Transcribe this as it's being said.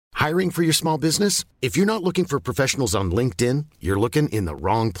Hiring for your small business? If you're not looking for professionals on LinkedIn, you're looking in the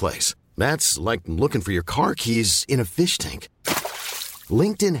wrong place. That's like looking for your car keys in a fish tank.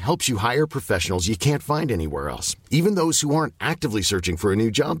 LinkedIn helps you hire professionals you can't find anywhere else, even those who aren't actively searching for a new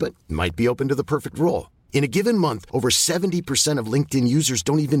job but might be open to the perfect role. In a given month, over 70% of LinkedIn users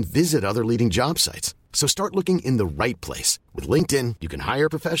don't even visit other leading job sites. So start looking in the right place. With LinkedIn, you can hire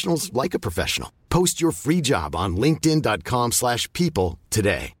professionals like a professional. Post your free job on linkedin.com/people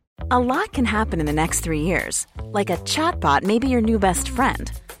today. A lot can happen in the next 3 years. Like a chatbot may be your new best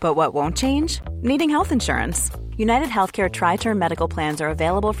friend. But what won't change? Needing health insurance. United Healthcare Tri-Term Medical Plans are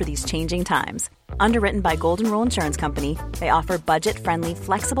available for these changing times. Underwritten by Golden Rule Insurance Company, they offer budget-friendly,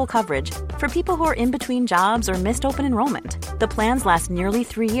 flexible coverage for people who are in between jobs or missed open enrollment. The plans last nearly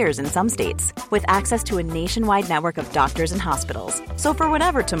 3 years in some states, with access to a nationwide network of doctors and hospitals. So for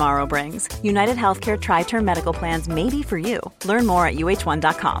whatever tomorrow brings, United Healthcare Tri-Term Medical Plans may be for you. Learn more at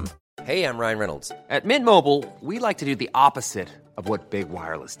uh1.com. Hey, I'm Ryan Reynolds. At Mint Mobile, we like to do the opposite of what Big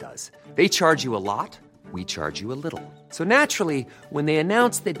Wireless does. They charge you a lot, we charge you a little. So naturally, when they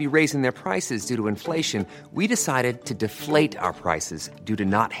announced they'd be raising their prices due to inflation, we decided to deflate our prices due to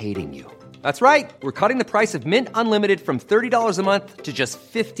not hating you. That's right. We're cutting the price of Mint Unlimited from $30 a month to just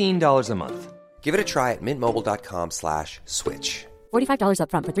 $15 a month. Give it a try at mintmobile.com/switch. $45 up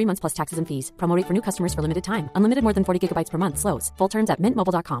front for 3 months plus taxes and fees. Promo rate for new customers for limited time. Unlimited more than 40 gigabytes per month. Slows full terms at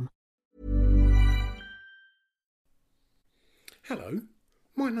mintmobile.com. Hello,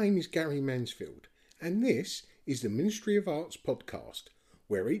 my name is Gary Mansfield, and this is the Ministry of Arts podcast,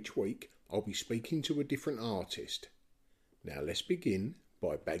 where each week I'll be speaking to a different artist. Now let's begin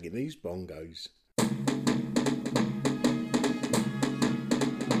by bagging these bongos.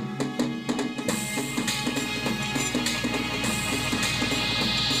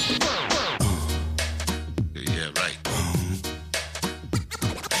 Yeah, right.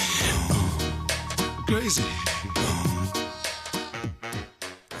 Crazy.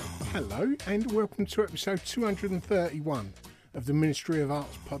 Hello and welcome to episode 231 of the Ministry of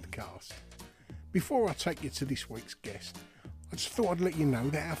Arts podcast. Before I take you to this week's guest, I just thought I'd let you know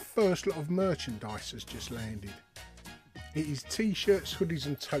that our first lot of merchandise has just landed. It is t-shirts, hoodies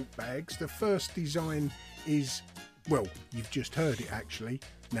and tote bags. The first design is, well, you've just heard it actually.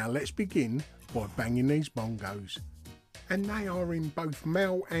 Now let's begin by banging these bongos. And they are in both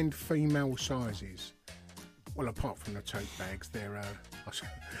male and female sizes. Well, apart from the tote bags, they're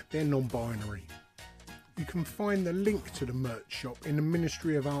non-binary. You can find the link to the merch shop in the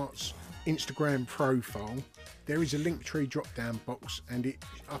Ministry of Arts Instagram profile. There is a Linktree drop-down box, and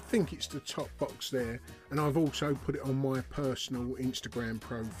I think it's the top box there. And I've also put it on my personal Instagram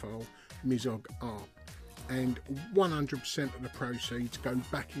profile, Mizog Art. And 100% of the proceeds go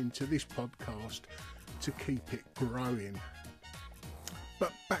back into this podcast to keep it growing.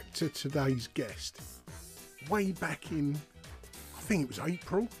 But back to today's guest. Way back in, I think it was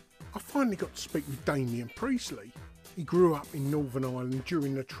April, I finally got to speak with Dameon Preistly. He grew up in Northern Ireland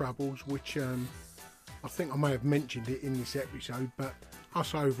during the Troubles, which I think I may have mentioned it in this episode, but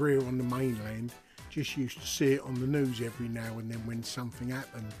us over here on the mainland just used to see it on the news every now and then when something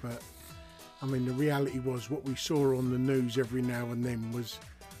happened. But I mean, the reality was what we saw on the news every now and then was,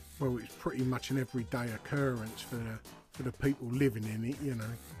 well, it's pretty much an everyday occurrence for the people living in it, you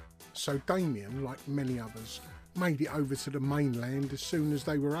know. So Dameon, like many others, made it over to the mainland as soon as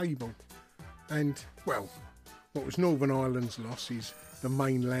they were able. And, well, what was Northern Ireland's loss is the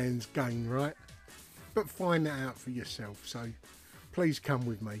mainland's gain, right? But find that out for yourself, so please come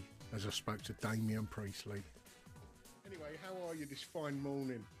with me as I spoke to Dameon Preistly. Anyway, how are you this fine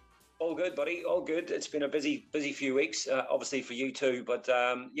morning? All good, buddy. All good. It's been a busy few weeks, obviously for you too. But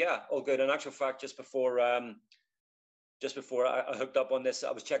yeah, all good. In actual fact, just before I hooked up on this,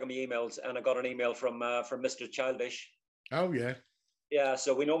 I was checking my emails and I got an email from Mr. Childish. Oh yeah. Yeah.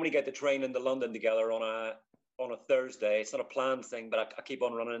 So we normally get the train into London together on a Thursday. It's not a planned thing, but I keep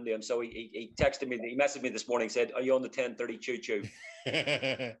on running into him. So he texted me. He messaged me this morning. Said, "Are you on the 10:30 choo-choo?"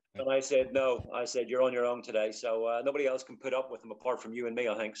 And I said, "No." I said, "You're on your own today." So nobody else can put up with him apart from you and me,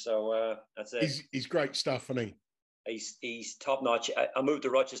 I think. So that's it. He's great stuff, isn't he? He's top notch. I moved to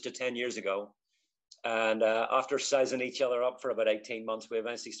Rochester 10 years ago. And after sizing each other up for about 18 months, we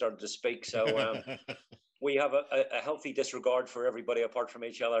eventually started to speak. So we have a healthy disregard for everybody apart from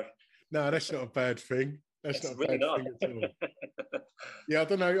each other. No, that's not a bad thing. That's not a bad thing at all. Yeah, I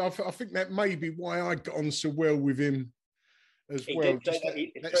don't know. I think that may be why I got on so well with him as well. Just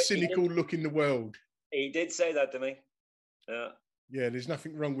that cynical look in the world. He did say that to me. Yeah. Yeah, there's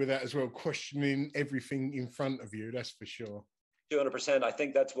nothing wrong with that as well. Questioning everything in front of you, that's for sure. 200%. I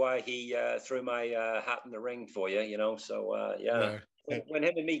think that's why he threw my hat in the ring for you, you know. So, yeah. when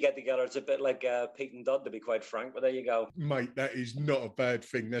him and me get together, it's a bit like Pete and Dud, to be quite frank. But there you go, mate. That is not a bad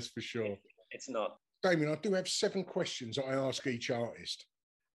thing, that's for sure. It's not. Dameon, I do have 7 questions that I ask each artist.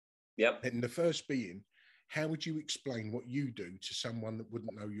 Yep. And the first being, how would you explain what you do to someone that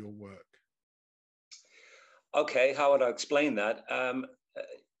wouldn't know your work? Okay, how would I explain that?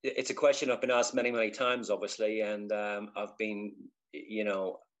 It's a question I've been asked many, many times, obviously, and I've been,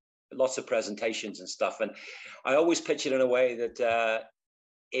 lots of presentations and stuff. And I always pitch it in a way that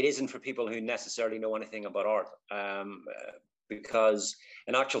it isn't for people who necessarily know anything about art. Because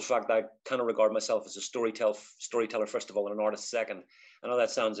in actual fact, I kind of regard myself as a storyteller, first of all, and an artist second. I know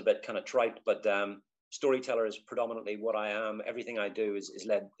that sounds a bit kind of trite, but storyteller is predominantly what I am. Everything I do is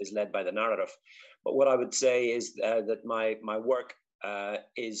led by the narrative. But what I would say is that my work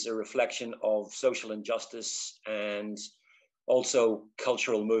is a reflection of social injustice and also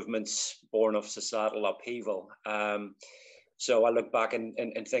cultural movements born of societal upheaval. So I look back in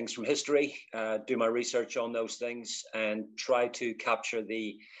things from history, do my research on those things, and try to capture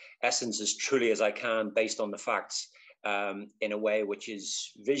the essence as truly as I can based on the facts in a way which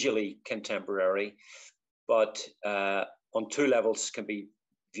is visually contemporary, but on 2 levels can be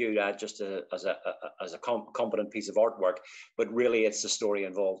viewed as a competent piece of artwork, but really it's the story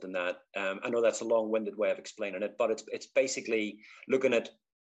involved in that. I know that's a long-winded way of explaining it, but it's basically looking at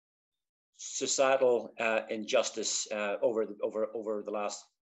societal injustice over the last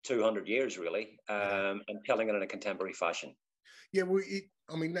 200 years, really, and telling it in a contemporary fashion. Yeah, well,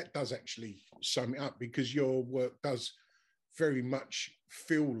 that does actually sum it up, because your work does very much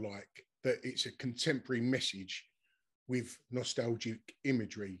feel like that it's a contemporary message with nostalgic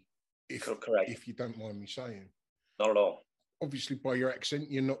imagery, Correct. If you don't mind me saying. Not at all. Obviously, by your accent,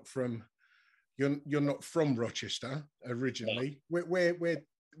 you're not from Rochester originally. No.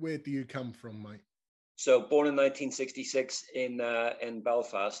 Where do you come from, mate? So born in 1966 in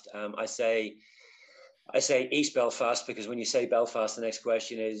Belfast. I say East Belfast because when you say Belfast, the next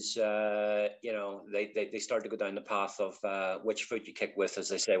question is, they start to go down the path of which foot you kick with, as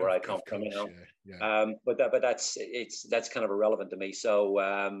they say, where I come from. Yeah. But that's kind of irrelevant to me.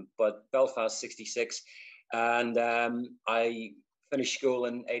 So, but Belfast 66, and I finished school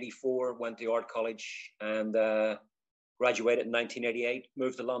in 84, went to art college, and graduated in 1988.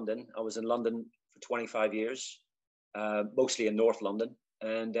 Moved to London. I was in London for 25 years, mostly in North London.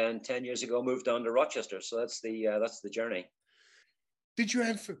 And then 10 years ago, moved on to Rochester. So that's the journey. Did you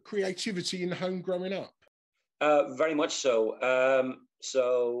have creativity in the home growing up? Very much so.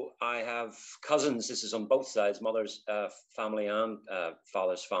 So I have cousins. This is on both sides, mother's family and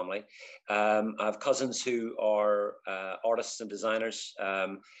father's family. I have cousins who are artists and designers.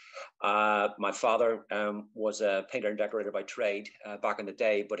 My father was a painter and decorator by trade back in the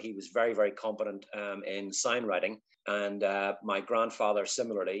day, but he was very, very competent in sign writing. And my grandfather,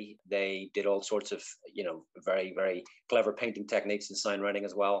 similarly, they did all sorts of, very, very clever painting techniques and sign writing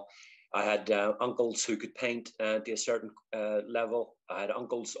as well. I had uncles who could paint to a certain level. I had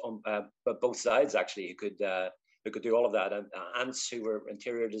uncles on both sides, actually, who could do all of that. And aunts who were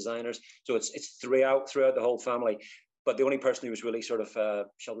interior designers. So it's throughout the whole family. But the only person who was really sort of,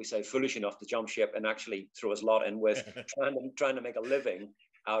 shall we say, foolish enough to jump ship and actually throw his lot in with trying to make a living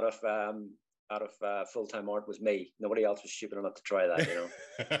out of full-time art was me. Nobody else was stupid enough to try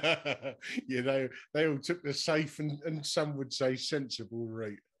that, Yeah, they all took the safe and some would say sensible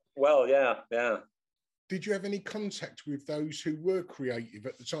route. Well, yeah. Did you have any contact with those who were creative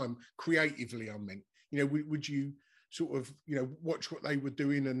at the time? Creatively, I meant. Would you sort of, watch what they were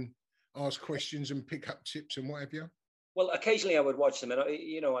doing and ask questions and pick up tips and what have you? Well, occasionally I would watch them, and as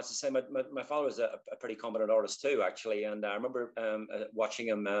I say, my father was a pretty competent artist too, actually, and I remember watching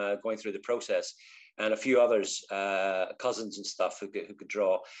him going through the process, and a few others, cousins and stuff who could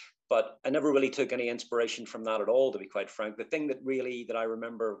draw. But I never really took any inspiration from that at all, to be quite frank. The thing that I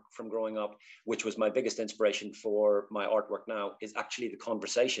remember from growing up, which was my biggest inspiration for my artwork now, is actually the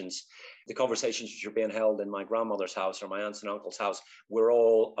conversations. The conversations which are being held in my grandmother's house or my aunts and uncle's house were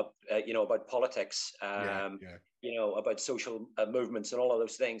all, about politics, about social movements and all of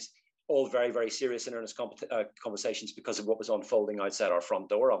those things. All very, very serious and earnest conversations because of what was unfolding outside our front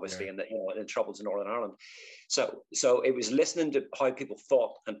door, obviously, and the troubles in Northern Ireland. So it was listening to how people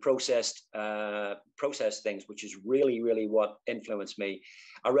thought and processed things, which is really, really what influenced me.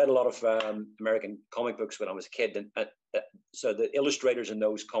 I read a lot of American comic books when I was a kid, and so the illustrators in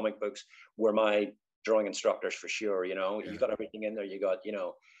those comic books were my drawing instructors for sure. You got everything in there. You got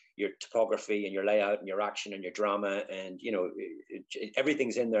your topography and your layout and your action and your drama, and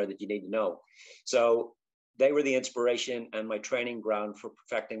everything's in there that you need to know. So they were the inspiration and my training ground for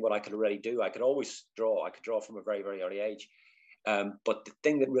perfecting what I could already do. I could always draw. I could draw from a very, very early age. But the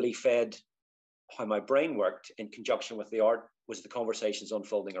thing that really fed how my brain worked in conjunction with the art was the conversations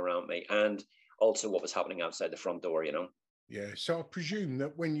unfolding around me, and also what was happening outside the front door, you know? Yeah. So I presume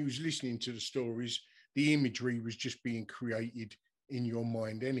that when you was listening to the stories, the imagery was just being created in your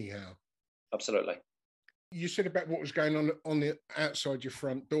mind anyhow. Absolutely. You said about what was going on the outside your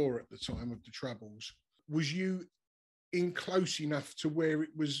front door at the time of the Troubles. Was you in close enough to where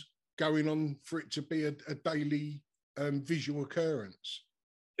it was going on for it to be a daily visual occurrence?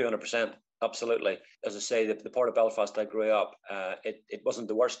 200%. Absolutely. As I say, the part of Belfast I grew up, it wasn't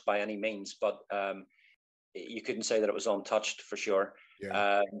the worst by any means, but you couldn't say that it was untouched for sure.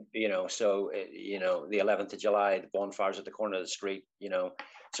 Yeah. You know, so, you know, the 11th of July, the bonfires at the corner of the street, you know,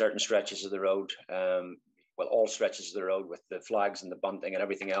 certain stretches of the road, well, all stretches of the road with the flags and the bunting and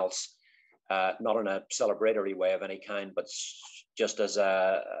everything else, not in a celebratory way of any kind, but just as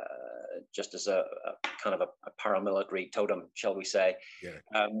a kind of a paramilitary totem, shall we say.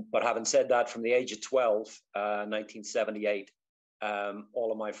 Yeah. But having said that, from the age of 12, 1978,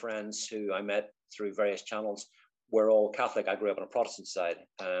 all of my friends who I met through various channels were all Catholic. I grew up on a Protestant side.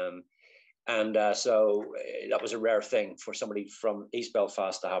 So that was a rare thing for somebody from East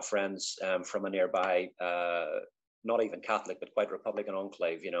Belfast to have friends from a nearby, not even Catholic, but quite Republican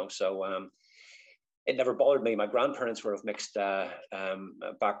enclave, you know. So it never bothered me. My grandparents were of mixed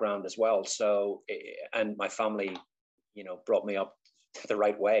background as well. So, and my family, you know, brought me up the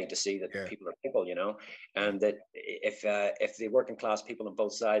right way to see that people are people, you know, and that if the working class people on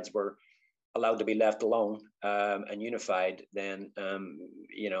both sides were allowed to be left alone and unified, then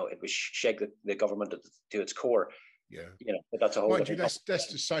you know, it would shake the government to its core. Yeah, you know, but that's a whole. Mind you, that's the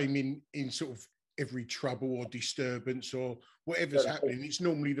same in sort of every trouble or disturbance or whatever's happening. It's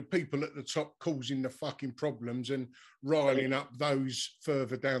normally the people at the top causing the fucking problems and riling up those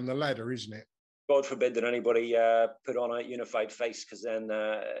further down the ladder, isn't it? God forbid that anybody put on a unified face, because then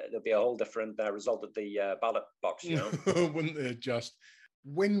there'll be a whole different result at the ballot box, you know. Wouldn't there just?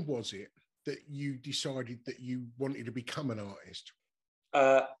 When was it that you decided that you wanted to become an artist?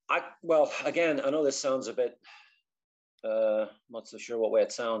 Well, again, I know this sounds a bit, not so sure what way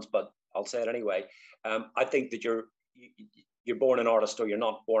it sounds, but I'll say it anyway. I think that you're born an artist or you're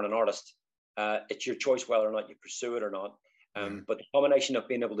not born an artist. It's your choice whether or not you pursue it or not. But the combination of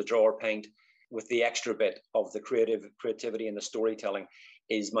being able to draw or paint with the extra bit of the creativity and the storytelling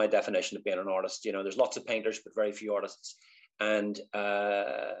is my definition of being an artist. You know, there's lots of painters, but very few artists. And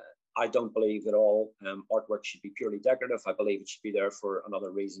I don't believe that all artwork should be purely decorative. I believe it should be there for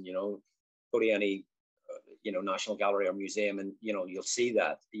another reason. You know, go to any, you know, National Gallery or museum and, you know, you'll see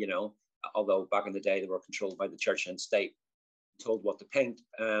that, you know, although back in the day they were controlled by the church and state, told what to paint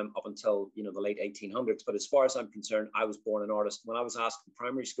up until, you know, the late 1800s. But as far as I'm concerned, I was born an artist. When I was asked in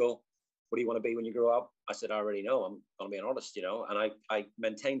primary school, what do you want to be when you grow up? I said, I already know, I'm going to be an artist, you know, and I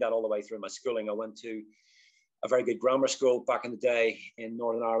maintained that all the way through my schooling. I went to a very good grammar school back in the day in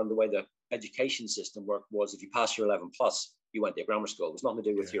Northern Ireland. The way the education system worked was if you passed your 11 plus, you went to a grammar school. It was nothing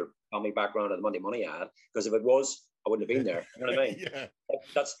to do with your family background or the money I had, because if it was, I wouldn't have been there. You know what I mean?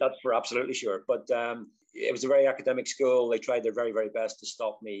 That's for absolutely sure. But it was a very academic school. They tried their very, very best to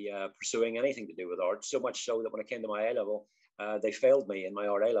stop me pursuing anything to do with art, so much so that when I came to my A level, they failed me in my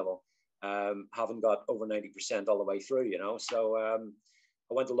art A level. Haven't got over 90% all the way through, you know. So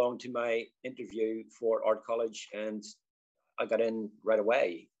I went along to my interview for art college and I got in right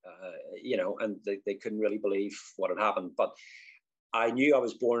away, you know, and they couldn't really believe what had happened. But I knew I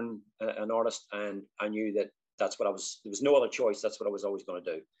was born an artist, and I knew that that's what I was. There was no other choice. That's what I was always going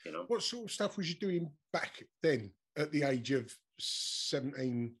to do, you know. What sort of stuff was you doing back then at the age of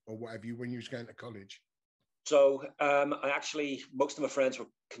 17 or whatever you, when you was going to college? So I actually, most of my friends were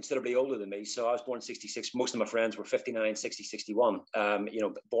considerably older than me. So I was born in 66. Most of my friends were 59, 60, 61, you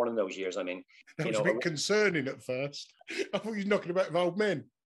know, born in those years. I mean, that was a bit concerning at first. I thought you were knocking about with old men.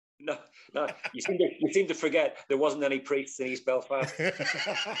 No, you seem to forget there wasn't any priests in East Belfast.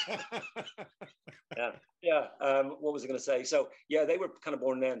 Yeah. What was I going to say? So yeah, they were kind of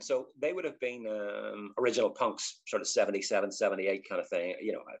born then. So they would have been original punks, sort of 77, 78 kind of thing.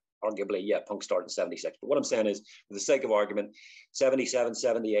 You know, arguably, yeah, punk started in 76. But what I'm saying is, for the sake of argument, 77,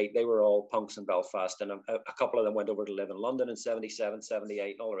 78, they were all punks in Belfast. And a couple of them went over to live in London in 77,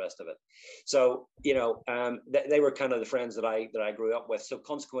 78, and all the rest of it. So, you know, they were kind of the friends that I grew up with. So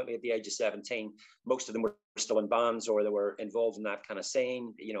consequently, at the age of 17, most of them were still in bands, or they were involved in that kind of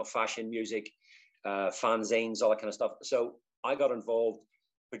scene, you know, fashion, music, fanzines, all that kind of stuff. So I got involved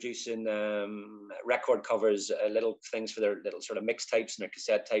producing record covers, little things for their little sort of mixtapes and their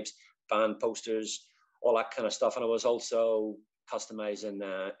cassette tapes, band posters, all that kind of stuff. And I was also customizing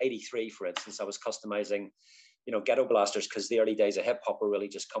 83, for instance. I was customizing ghetto blasters, because the early days of hip hop were really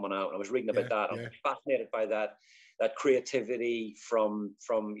just coming out. And I was reading about that. I'm fascinated by that creativity from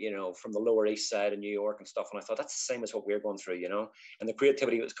the Lower East Side of New York and stuff. And I thought that's the same as what we're going through, and the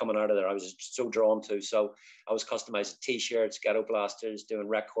creativity that was coming out of there, I was so drawn to. So I was customizing T-shirts, ghetto blasters, doing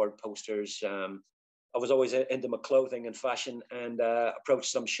record posters. I was always into my clothing and fashion, and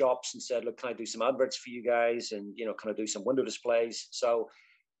approached some shops and said, look, can I do some adverts for you guys? And, can I do some window displays? So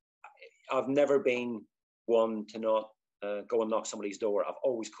I've never been one to not go and knock somebody's door. I've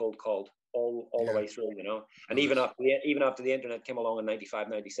always cold called all the way through, and even after the internet came along in 95,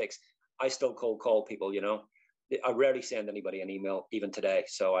 96, I still cold call people, I rarely send anybody an email even today.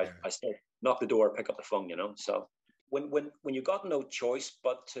 So I still knock the door, pick up the phone, so when you got no choice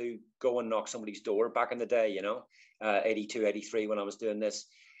but to go and knock somebody's door back in the day, 82, 83, when I was doing this,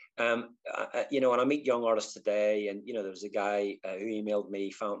 and I meet young artists today, and, there was a guy who emailed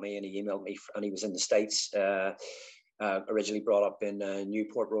me, found me, and he emailed me, and he was in the States, originally brought up in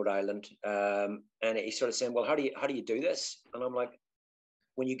Newport, Rhode Island. And he sort of saying, well, how do you do this? And I'm like,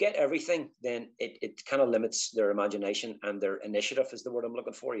 when you get everything, then it kind of limits their imagination, and their initiative is the word I'm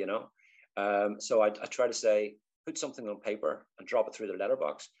looking for, So I try to say, put something on paper and drop it through their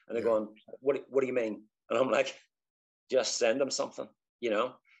letterbox. And they're going, what do you mean? And I'm like, just send them something,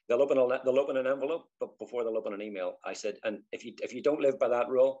 They'll open an envelope, but before they'll open an email. I said, and if you don't live by that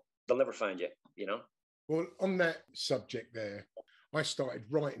rule, they'll never find you, Well, on that subject there, I started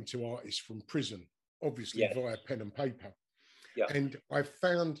writing to artists from prison, obviously via pen and paper. Yeah. And I've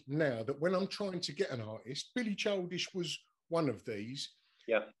found now that when I'm trying to get an artist, Billy Childish was one of these.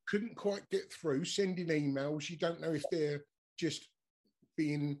 Yeah. Couldn't quite get through, sending emails. You don't know if they're just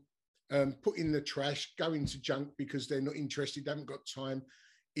being put in the trash, going to junk because they're not interested, haven't got time.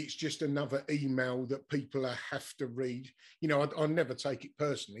 It's just another email that people have to read. I'll never take it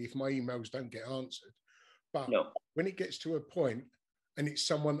personally if my emails don't get answered. But when it gets to a point and it's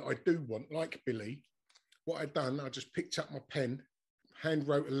someone I do want, like Billy, what I've done, I just picked up my pen, hand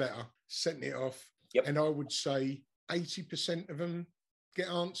wrote a letter, sent it off, and I would say 80% of them get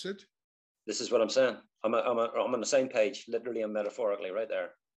answered. This is what I'm saying. I'm on the same page, literally and metaphorically, right there.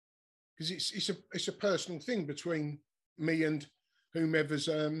 Because it's a personal thing between me and whomever's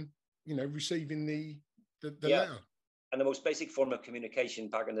receiving the letter. And the most basic form of communication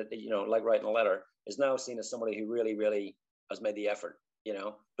back in the, like writing a letter, is now seen as somebody who really, really has made the effort,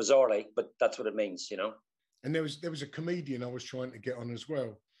 bizarrely, but that's what it means, And there was a comedian I was trying to get on as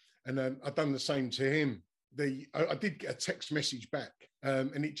well. And I've done the same to him. I did get a text message back,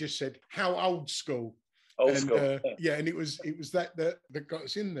 and it just said, how old school? Old school. And it was that got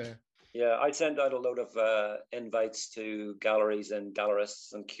us in there. Yeah, I sent out a load of invites to galleries and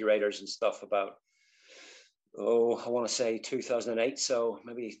gallerists and curators and stuff about, I want to say 2008, so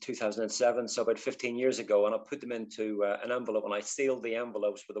maybe 2007, so about 15 years ago, and I put them into an envelope, and I sealed the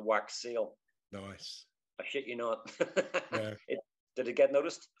envelopes with a wax seal. Nice. I shit you not. Yeah. Did it get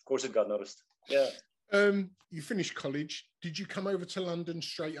noticed? Of course it got noticed. Yeah. You finished college. Did you come over to London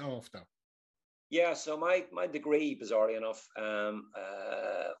straight after? Yeah, so my degree, bizarrely enough,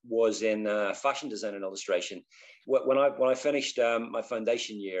 was in fashion design and illustration. When I finished my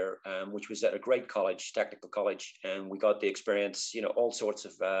foundation year, which was at a great college, technical college, and we got the experience, all sorts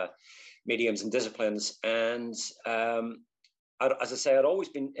of mediums and disciplines. And as I say, I'd always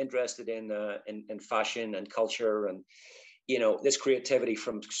been interested in fashion and culture and this creativity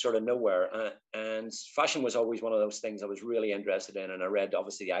from sort of nowhere. And fashion was always one of those things I was really interested in. And I read,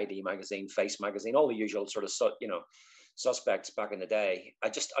 obviously, the ID magazine, Face magazine, all the usual sort of, suspects back in the day. I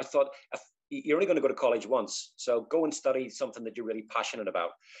thought, you're only going to go to college once. So go and study something that you're really passionate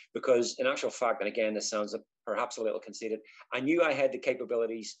about. Because in actual fact, and again, this sounds perhaps a little conceited, I knew I had the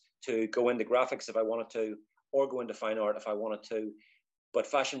capabilities to go into graphics if I wanted to, or go into fine art if I wanted to. But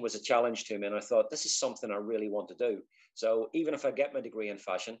fashion was a challenge to me. And I thought, this is something I really want to do. So even if I get my degree in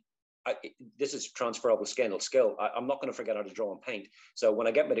fashion, this is transferable skill. I'm not going to forget how to draw and paint. So when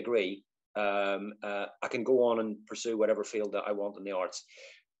I get my degree, I can go on and pursue whatever field that I want in the arts.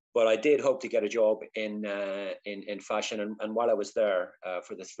 But I did hope to get a job in fashion. And while I was there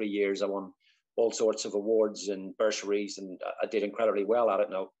for the 3 years, I won all sorts of awards and bursaries, and I did incredibly well at it.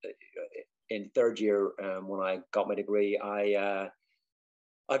 Now, in third year, when I got my degree, I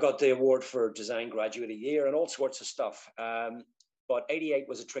got the award for Design Graduate of the Year and all sorts of stuff. But 88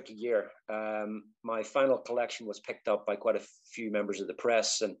 was a tricky year. My final collection was picked up by quite a few members of the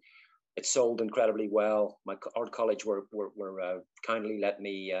press, and it sold incredibly well. My art college were kindly let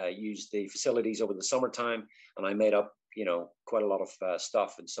me use the facilities over the summertime, and I made up, quite a lot of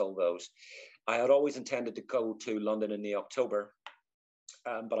stuff and sold those. I had always intended to go to London in the October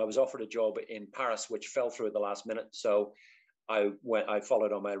but I was offered a job in Paris, which fell through at the last minute. So I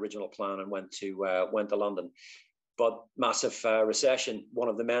followed on my original plan and went to London. But massive recession, one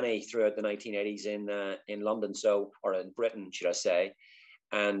of the many throughout the 1980s in London, or in Britain, should I say.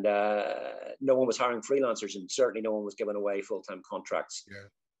 And no one was hiring freelancers, and certainly no one was giving away full-time contracts.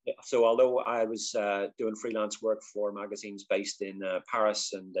 Yeah. So although I was doing freelance work for magazines based in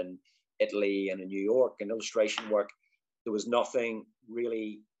Paris and in Italy and in New York and illustration work, there was nothing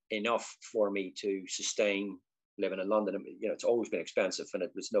really enough for me to sustain living in London. It's always been expensive, and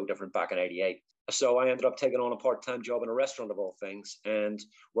it was no different back in '88. So I ended up taking on a part-time job in a restaurant of all things, and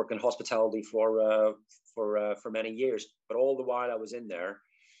working hospitality for many years. But all the while I was in there,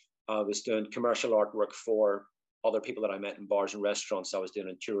 I was doing commercial artwork for other people that I met in bars and restaurants. I was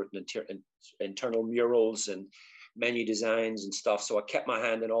doing internal murals and menu designs and stuff. So I kept my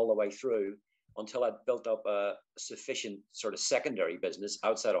hand in all the way through until I built up a sufficient sort of secondary business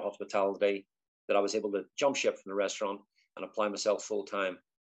outside of hospitality that I was able to jump ship from the restaurant and apply myself full time.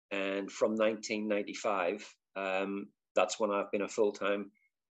 And from 1995, that's when I've been a full-time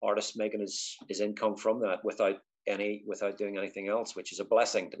artist, making his income from that without doing anything else, which is a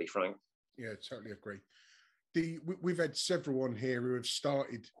blessing, to be frank. Yeah, totally agree. We've had several on here who have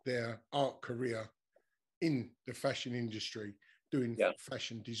started their art career in the fashion industry doing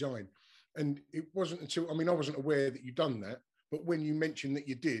fashion design. And it wasn't until, I wasn't aware that you'd done that, but when you mentioned that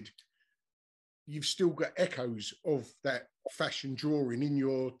you did, you've still got echoes of that fashion drawing in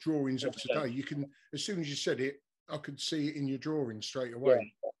your drawings of today. You can, as soon as you said it, I could see it in your drawing straight away.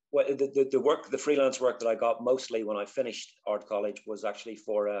 Yeah. Well, the freelance work that I got mostly when I finished art college was actually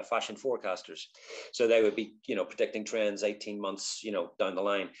for fashion forecasters. So they would be, predicting trends 18 months, down the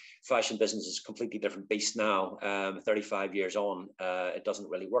line. Fashion business is a completely different beast now. 35 years on, it doesn't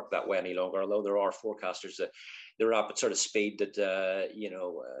really work that way any longer. Although there are forecasters that they're up at sort of speed that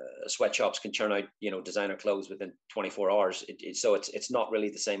sweatshops can churn out, designer clothes within 24 hours. So it's not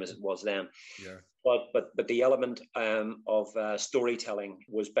really the same as it was then. Yeah. But the element of storytelling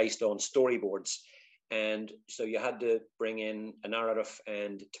was based on storyboards, and so you had to bring in a narrative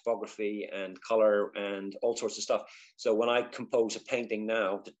and topography and color and all sorts of stuff. So when I compose a painting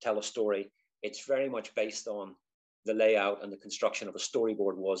now to tell a story, it's very much based on the layout and the construction of a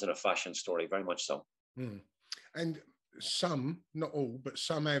storyboard was in a fashion story, very much so. And some, not all, but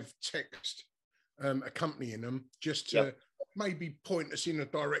some have text accompanying them just to maybe point us in a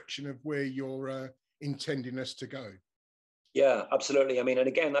direction of where you're intending us to go. Yeah, absolutely. And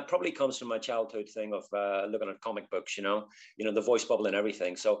again, that probably comes from my childhood thing of looking at comic books, the voice bubble and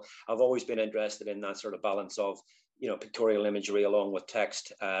everything. So I've always been interested in that sort of balance of, pictorial imagery along with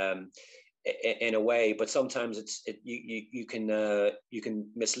text in a way. But sometimes you can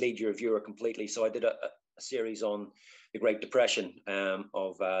mislead your viewer completely. So I did a series on the Great Depression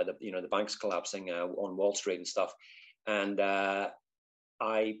of the banks collapsing on Wall Street and stuff. And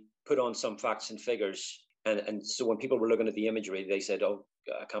I put on some facts and figures. And so when people were looking at the imagery, they said, "Oh,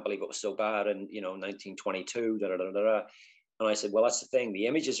 I can't believe it was so bad." And 1922, da, da, da, da, da. And I said, "Well, that's the thing. The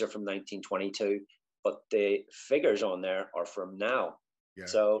images are from 1922, but the figures on there are from now." Yeah.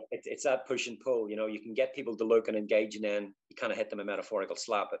 So it's that push and pull. You can get people to look and engage, and then you kind of hit them a metaphorical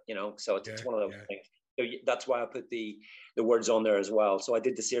slap. So it's one of those things. So that's why I put the words on there as well. So I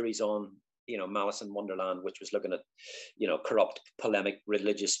did the series on Malice in Wonderland, which was looking at corrupt, polemic,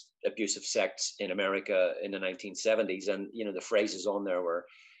 religious, abusive sects in America in the 1970s, and the phrases on there were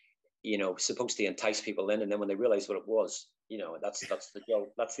supposed to entice people in, and then when they realized what it was, that's the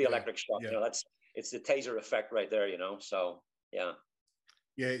joke, that's the electric shock. It's the taser effect right there. So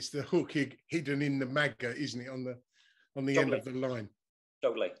it's the hook hidden in the maggot, isn't it, on the totally. End of the line.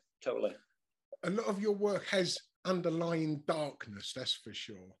 Totally A lot of your work has underlying darkness, that's for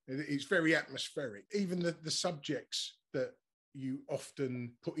sure. It's very atmospheric. Even the subjects that you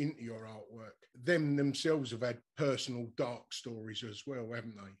often put into your artwork, them themselves have had personal dark stories as well,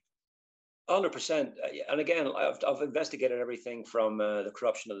 haven't they? 100%. And again, I've investigated everything from the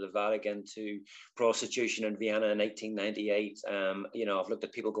corruption of the Vatican to prostitution in Vienna in 1898. I've looked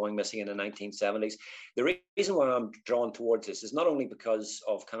at people going missing in the 1970s. The reason why I'm drawn towards this is not only because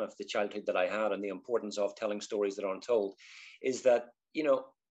of kind of the childhood that I had and the importance of telling stories that aren't told, is that,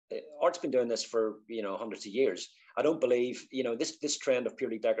 art's been doing this for, hundreds of years. I don't believe, this trend of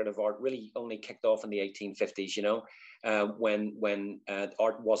purely decorative art really only kicked off in the 1850s, when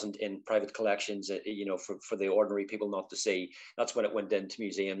art wasn't in private collections, for the ordinary people not to see. That's when it went into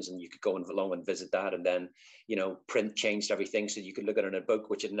museums and you could go along and visit that. And then, print changed everything so you could look at it in a book,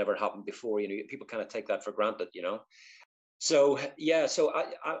 which had never happened before. People kind of take that for granted, So, so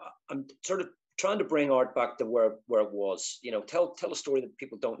I'm sort of trying to bring art back to where it was. You know, tell a story that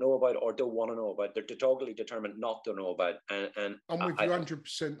people don't know about or don't want to know about. They're totally determined not to know about. And I'm with you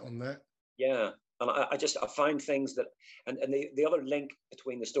 100% on that. Yeah. And I find things that, and the other link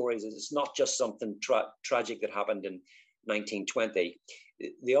between the stories is it's not just something tragic that happened in 1920.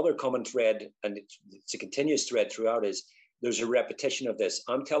 The other common thread, and it's a continuous thread throughout, is there's a repetition of this.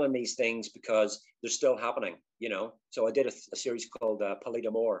 I'm telling these things because they're still happening, you know. So I did a series called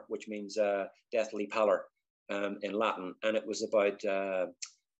Pallida More, which means deathly pallor in Latin, and it was about the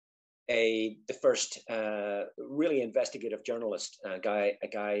first really investigative journalist, a guy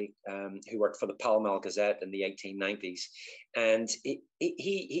who worked for the Pall Mall Gazette in the 1890s, and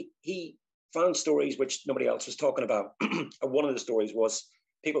he found stories which nobody else was talking about. One of the stories was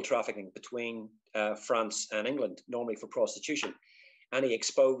people trafficking between France and England, normally for prostitution. And he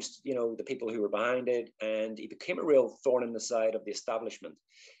exposed, you know, the people who were behind it, and he became a real thorn in the side of the establishment.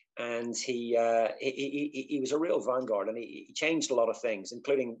 And he was a real vanguard, and he changed a lot of things,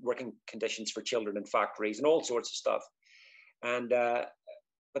 including working conditions for children in factories and all sorts of stuff. And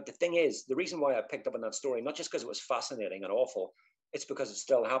but the thing is, the reason why I picked up on that story, not just because it was fascinating and awful, it's because it's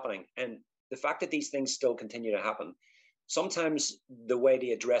still happening. And the fact that these things still continue to happen, sometimes the way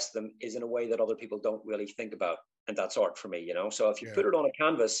they address them is in a way that other people don't really think about. And that's art for me, you know? So if you put it on a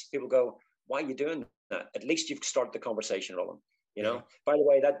canvas, people go, why are you doing that? At least you've started the conversation rolling, you know? By the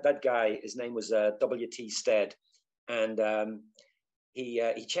way, that guy, his name was W.T. Stead. And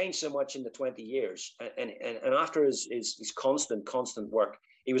he changed so much in the 20 years. And after his constant work,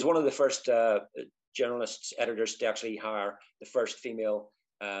 he was one of the first journalists, editors to actually hire the first female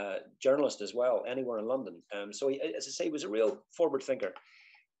journalist as well, anywhere in London. So he, as I say, he was a real forward thinker.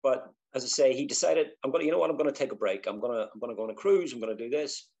 But as I say, he decided, I'm going to take a break. I'm going to go on a cruise. I'm going to do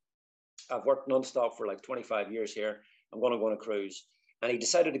this. I've worked nonstop for like 25 years here. I'm going to go on a cruise. And he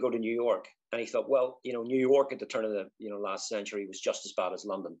decided to go to New York. And he thought, well, you know, New York at the turn of the last century was just as bad as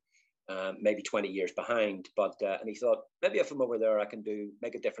London, maybe 20 years behind. But and he thought, maybe if I'm over there, I can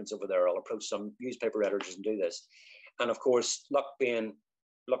make a difference over there. I'll approach some newspaper editors and do this. And of course, luck being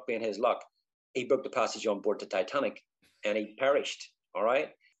his luck, he booked a passage on board the Titanic, and he perished. All right.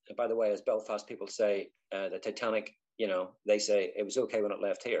 And by the way, as Belfast people say, the Titanic, you know, they say it was okay when it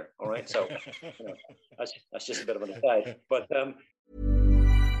left here. All right. So you know, that's just a bit of an aside. But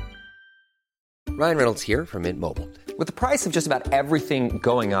Ryan Reynolds here from Mint Mobile. With the price of just about everything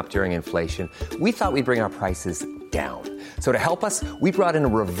going up during inflation, we thought we'd bring our prices down. So to help us, we brought in a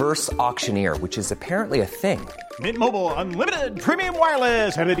reverse auctioneer, which is apparently a thing. Mint Mobile Unlimited Premium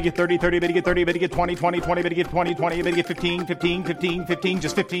Wireless. How to get 30, 30, bit to get 30, bit to get 20, 20, 20, bit to get 20, 20, bit to get 15, 15, 15, 15,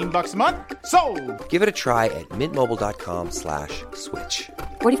 just $15 a month? Sold! Give it a try at mintmobile.com/switch.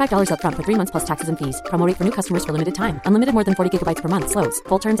 $45 up front for 3 months plus taxes and fees. Promo rate for new customers for limited time. Unlimited more than 40 gigabytes per month. Slows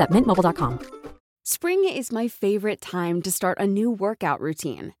full terms at mintmobile.com. Spring is my favorite time to start a new workout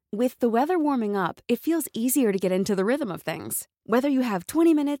routine. With the weather warming up, it feels easier to get into the rhythm of things. Whether you have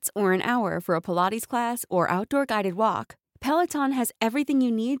 20 minutes or an hour for a Pilates class or outdoor guided walk, Peloton has everything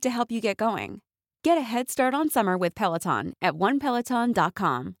you need to help you get going. Get a head start on summer with Peloton at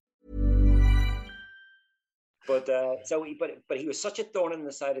onepeloton.com. But he was such a thorn in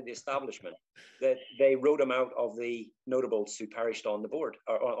the side of the establishment that they wrote him out of the notables who perished on the board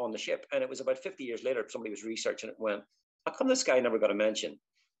or on the ship. And it was about 50 years later, somebody was researching it and went, how come this guy never got a mention?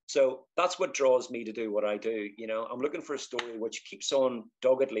 So that's what draws me to do what I do. You know, I'm looking for a story which keeps on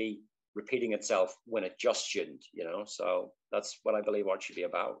doggedly repeating itself when it just shouldn't, you know. So that's what I believe art should be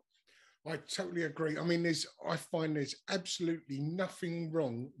about. I totally agree. I mean, I find there's absolutely nothing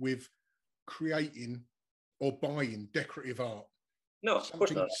wrong with creating or buying decorative art. No, of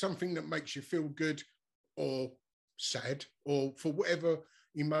course not. Something that makes you feel good or sad or for whatever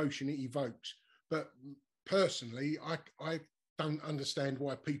emotion it evokes. But personally, I don't understand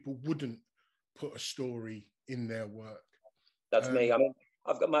why people wouldn't put a story in their work. That's me. I mean,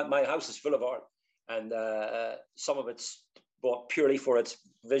 I've got my house is full of art, and some of it's bought purely for its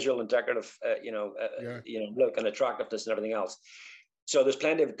visual and decorative, look and attractiveness and everything else. So there's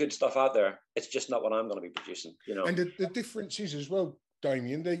plenty of good stuff out there. It's just not what I'm going to be producing, you know. And the difference is as well,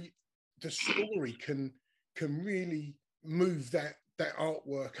 Dameon, the story can really move that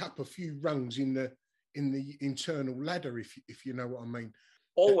artwork up a few rungs in the internal ladder, if you know what I mean.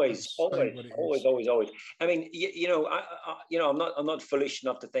 Always. I mean, I'm not foolish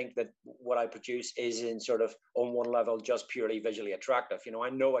enough to think that what I produce is in sort of on one level just purely visually attractive. You know, I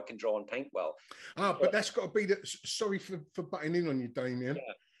know I can draw and paint well. But that's got to be sorry for butting in on you, Dameon.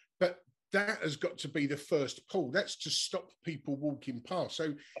 Yeah. But that has got to be the first pull. That's to stop people walking past.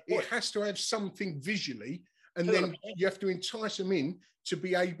 So it has to have something visually, and then you have to entice them in to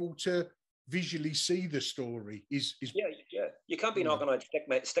be able to visually see the story is yeah. You can't be knocking out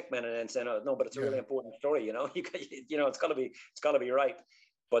stickmen and then saying, "Oh, no, but it's a really important story." You know, it's got to be right.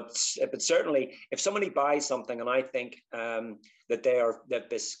 But certainly, if somebody buys something and I think that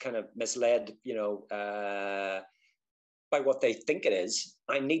this kind of misled, by what they think it is,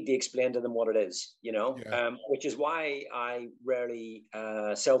 I need to explain to them what it is, which is why I rarely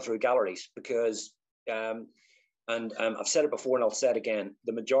sell through galleries, because, I've said it before and I'll say it again,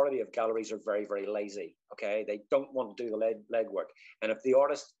 the majority of galleries are very, very lazy, okay? They don't want to do the legwork. And if the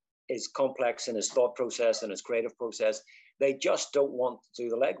artist is complex in his thought process and his creative process, they just don't want to do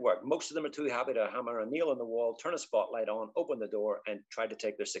the legwork. Most of them are too happy to hammer a nail on the wall, turn a spotlight on, open the door, and try to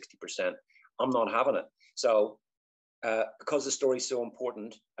take their 60%. I'm not having it. So, because the story is so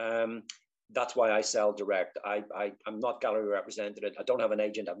important, that's why I sell direct. I'm not gallery represented. I don't have an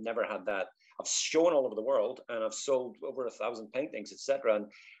agent. I've never had that. I've shown all over the world and I've sold over 1,000 paintings, etc. And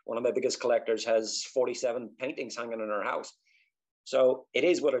one of my biggest collectors has 47 paintings hanging in her house. So it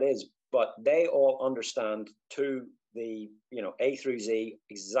is what it is. But they all understand to the A through Z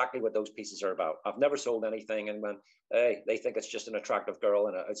exactly what those pieces are about. I've never sold anything and went, hey, they think it's just an attractive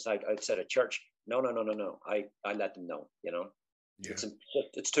girl outside a church. No. I let them know. Yeah.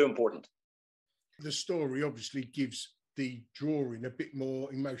 It's too important. The story obviously gives the drawing a bit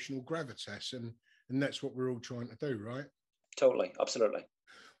more emotional gravitas, and that's what we're all trying to do, right? Totally, absolutely.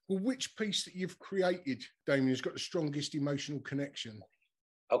 Well, which piece that you've created, Dameon, has got the strongest emotional connection?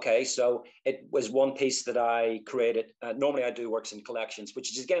 Okay, so it was one piece that I created. Normally I do works in collections,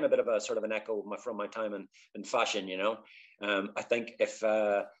 which is again a bit of a sort of an echo from my time in fashion, I think if,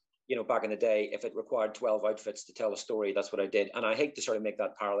 back in the day, if it required 12 outfits to tell a story, that's what I did. And I hate to sort of make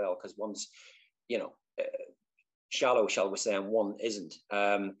that parallel because one's, shallow, shall we say, and one isn't.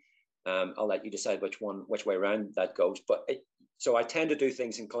 I'll let you decide which way around that goes. But so I tend to do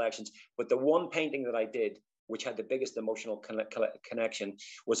things in collections. But the one painting that I did, which had the biggest emotional connection,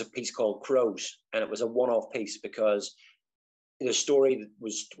 was a piece called Crows. And it was a one-off piece because the story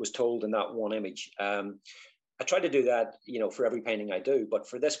was told in that one image. I try to do that, for every painting I do, but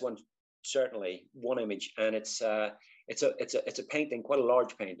for this one, certainly one image. And it's a painting, quite a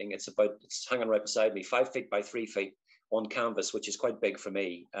large painting. It's hanging right beside me, 5 feet by 3 feet on canvas, which is quite big for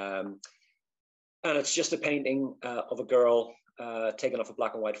me. And it's just a painting of a girl taken off a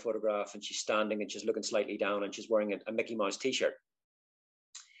black and white photograph, and she's standing and she's looking slightly down and she's wearing a Mickey Mouse t-shirt.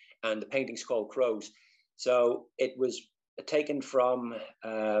 And the painting's called Crows. So it was taken from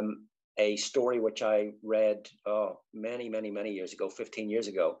a story which I read many, many, many years ago, 15 years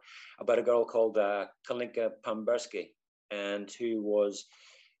ago, about a girl called Kalinka Pambersky, and who was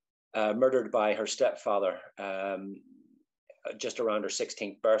murdered by her stepfather just around her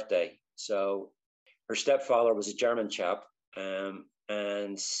 16th birthday. So her stepfather was a German chap,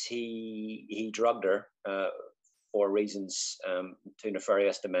 and he drugged her for reasons too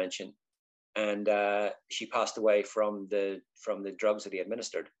nefarious to mention, and she passed away from the drugs that he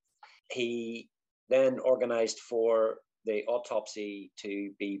administered. He then organized for the autopsy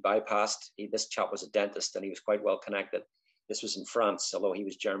to be bypassed. This chap was a dentist and he was quite well connected. This was in France, although he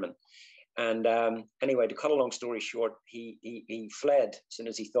was German. And anyway, to cut a long story short, he fled as soon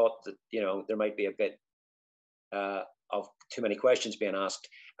as he thought that, there might be a bit of too many questions being asked.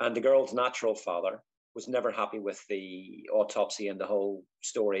 And the girl's natural father was never happy with the autopsy and the whole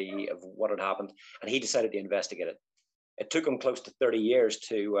story of what had happened. And he decided to investigate it. It took him close to 30 years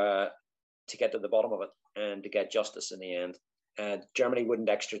to get to the bottom of it and to get justice in the end. Germany wouldn't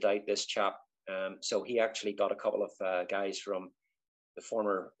extradite this chap, so he actually got a couple of guys from the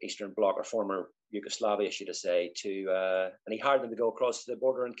former Eastern Bloc, or former Yugoslavia, should I say, and he hired them to go across the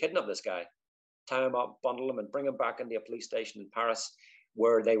border and kidnap this guy, tie him up, bundle him, and bring him back into a police station in Paris,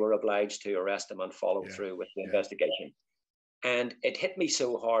 where they were obliged to arrest him and follow through with the investigation. And it hit me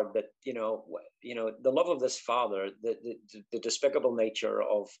so hard that, the love of this father, the despicable nature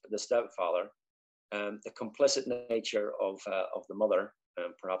of the stepfather, the complicit nature of the mother,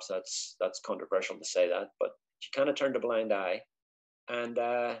 perhaps that's controversial to say that, but she kind of turned a blind eye. And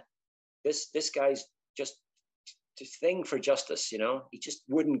this guy's just thing for justice, he just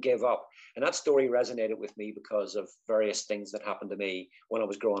wouldn't give up. And that story resonated with me because of various things that happened to me when I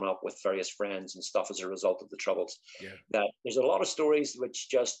was growing up with various friends and stuff as a result of the Troubles. That there's a lot of stories which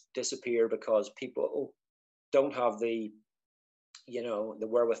just disappear because people don't have the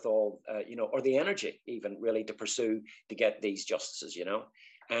wherewithal, or the energy even really to pursue to get these justices,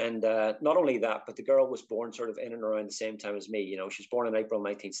 And not only that, but the girl was born sort of in and around the same time as me. She was born in April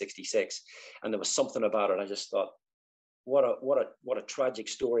 1966, and there was something about it. I just thought, what a tragic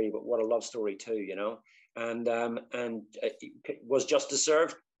story, but what a love story too, you know. And was justice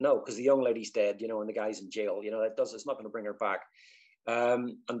served? No, because the young lady's dead, you know, and the guy's in jail. You know, it's not going to bring her back.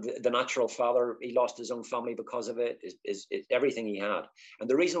 And the natural father, he lost his own family because of it. Is everything he had. And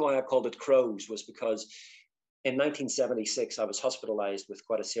the reason why I called it Crows was because in 1976 I was hospitalized with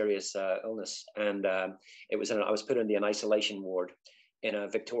quite a serious illness, and I was put in an isolation ward in a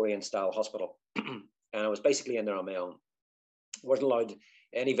Victorian style hospital, and I was basically in there on my own. Wasn't allowed.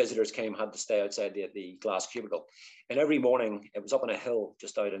 Any visitors came, had to stay outside the glass cubicle. And every morning, it was up on a hill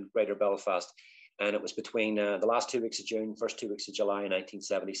just out in Greater Belfast. And it was between the last 2 weeks of June, first 2 weeks of July in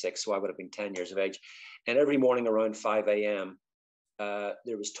 1976. So I would have been 10 years of age. And every morning around 5 a.m.,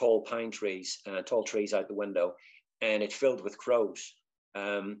 there was tall pine trees, tall trees out the window. And it filled with crows.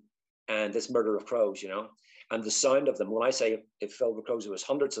 And this murder of crows, you know. And the sound of them, when I say it filled with crows, it was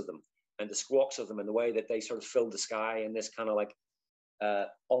hundreds of them. And the squawks of them and the way that they sort of filled the sky in this kind of like,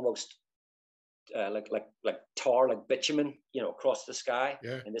 almost like tar, like bitumen, you know, across the sky,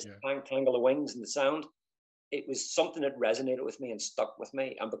 and this tangle of wings and the sound. It was something that resonated with me and stuck with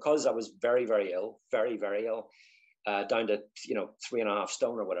me. And because I was very, very ill, very, very ill, down to 3.5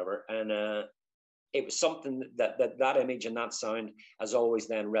 stone or whatever, and it was something that image and that sound has always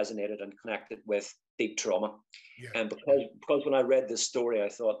then resonated and connected with deep trauma. And because when I read this story, I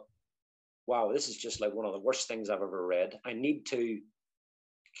thought, wow, this is just like one of the worst things I've ever read. I need to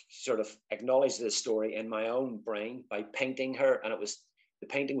sort of acknowledge this story in my own brain by painting her. And the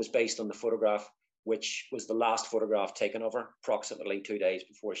painting was based on the photograph, which was the last photograph taken of her approximately 2 days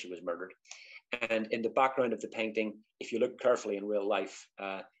before she was murdered. And in the background of the painting, if you look carefully in real life,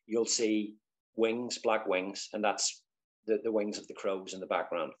 you'll see wings, black wings, and that's the wings of the crows in the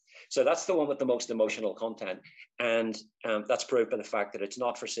background. So that's the one with the most emotional content. And that's proved by the fact that it's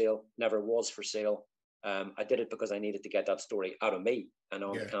not for sale, never was for sale. I did it because I needed to get that story out of me and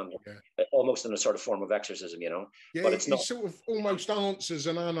on the camera, almost in a sort of form of exorcism, you know. Yeah, but it's not. Sort of almost answers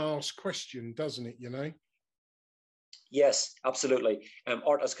an unasked question, doesn't it? You know. Yes, absolutely.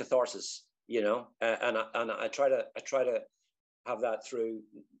 Art as catharsis, you know, and I try to have that through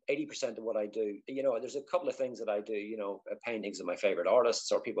 80% of what I do. You know, there's a couple of things that I do, you know, paintings of my favorite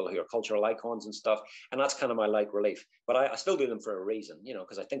artists or people who are cultural icons and stuff. And that's kind of my light relief. But I still do them for a reason, you know,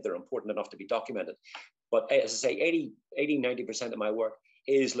 because I think they're important enough to be documented. But as I say, 90% of my work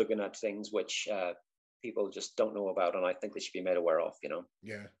is looking at things which people just don't know about. And I think they should be made aware of, you know.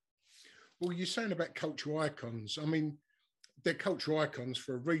 Yeah. Well, you're saying about cultural icons. I mean, they're cultural icons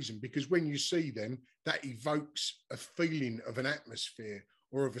for a reason, because when you see them, that evokes a feeling of an atmosphere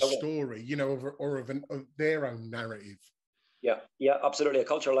or of a story, you know, of their own narrative. Yeah, absolutely. A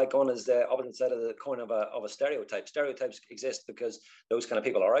cultural icon is the opposite side of the coin of a stereotype. Stereotypes exist because those kind of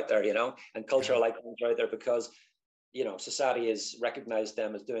people are out there, you know, and cultural icons are out there because, you know, society has recognized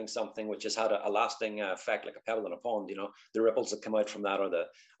them as doing something which has had a lasting effect, like a pebble in a pond. You know, the ripples that come out from that, or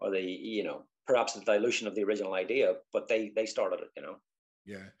the you know, perhaps the dilution of the original idea, but they started it, you know.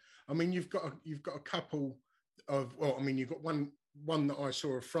 Yeah, I mean, you've got a couple of, well, I mean, you've got one that I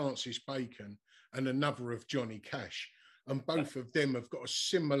saw of Francis Bacon and another of Johnny Cash, and both of them have got a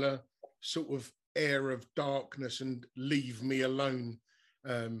similar sort of air of darkness and leave me alone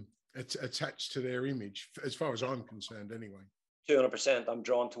attached to their image, as far as I'm concerned, anyway. 200%. I'm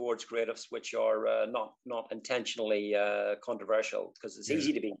drawn towards creatives which are not intentionally controversial, because it's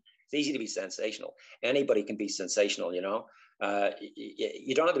easy to be sensational. Anybody can be sensational, you know.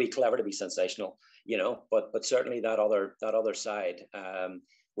 You don't have to be clever to be sensational, you know. But certainly that other side,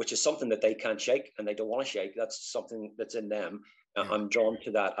 which is something that they can't shake and they don't want to shake. That's something that's in them. I'm drawn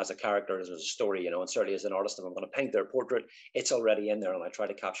to that as a character, as a story, you know, and certainly as an artist. If I'm going to paint their portrait, it's already in there, and I try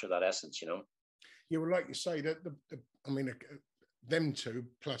to capture that essence, you know. Yeah, well, like you say, that them two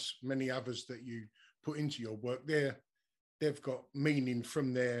plus many others that you put into your work, they've got meaning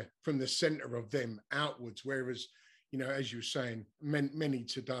from the center of them outwards. Whereas, you know, as you were saying, many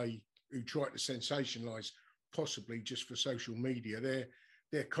today who try to sensationalize, possibly just for social media,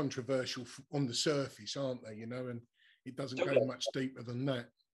 they're controversial on the surface, aren't they? You know, and it doesn't go much deeper than that.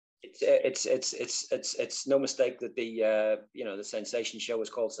 It's no mistake that the sensation show was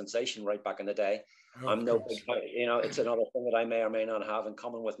called Sensation right back in the day. I'm no big fan, you know. It's another thing that I may or may not have in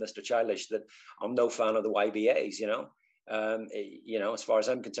common with Mr. Childish, that I'm no fan of the YBAs, you know. You know, as far as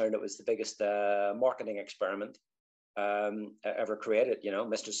I'm concerned, it was the biggest marketing experiment ever created. You know,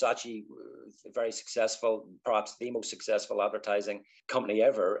 Mr. Saatchi, very successful, perhaps the most successful advertising company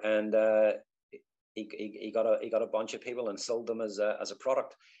ever, and he got a bunch of people and sold them as a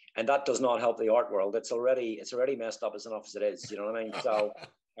product, and that does not help the art world. It's already messed up as enough as it is. You know what I mean? So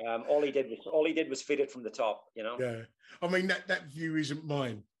All he did was feed it from the top, you know. Yeah, I mean that view isn't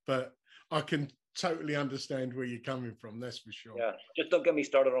mine, but I can totally understand where you're coming from. That's for sure. Yeah, just don't get me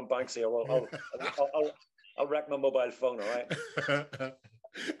started on Banksy, or I'll wreck my mobile phone. All right.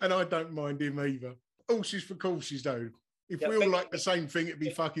 And I don't mind him either. Horses for courses, though. If we all like the same thing, it'd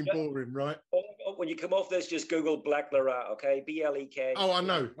be fucking boring, right? When you come off this, just Google Black Larat, okay? BLEK. Oh, I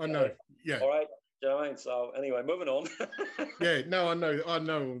know. Yeah. All right. Do you know what I mean? So anyway, moving on. Yeah, no, I know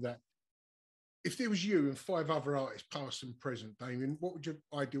all that. If there was you and 5 other artists, past and present, Dameon, what would your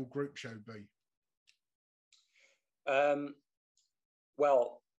ideal group show be?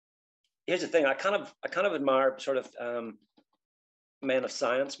 Well, here's the thing. I kind of admire sort of men of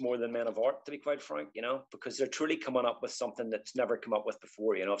science more than men of art, to be quite frank, you know, because they're truly coming up with something that's never come up with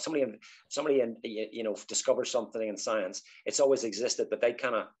before. You know, if somebody discovers something in science, it's always existed, but they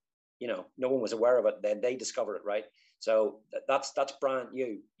kind of, you know, no one was aware of it. Then they discover it, right? So that's brand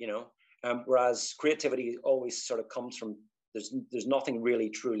new, you know. Whereas creativity always sort of comes from there's nothing really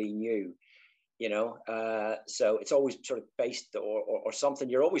truly new, you know. So it's always sort of based or something.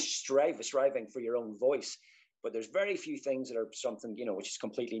 You're always striving for your own voice. But there's very few things that are something, you know, which is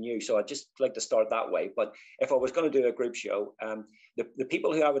completely new. So I'd just like to start that way. But if I was going to do a group show, the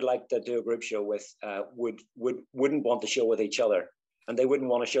people who I would like to do a group show with wouldn't want to show with each other, and they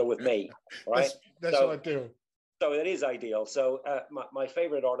wouldn't want to show with me. Right? That's so, ideal. So it is ideal. So my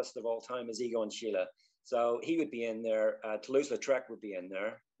favorite artist of all time is Ego and Sheila. So he would be in there. Toulouse-Lautrec would be in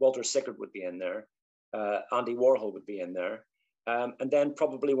there. Walter Sickert would be in there. Andy Warhol would be in there. And then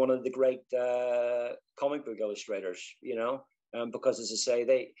probably one of the great comic book illustrators, you know, because as I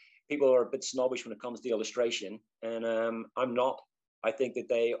say, people are a bit snobbish when it comes to illustration, and I'm not. I think that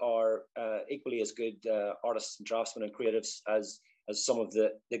they are equally as good artists and draftsmen and creatives as some of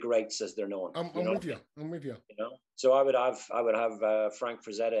the greats as they're known. I'm with you. You know, so I would have Frank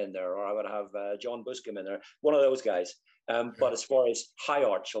Frazetta in there, or I would have John Buscema in there, one of those guys. But as far as high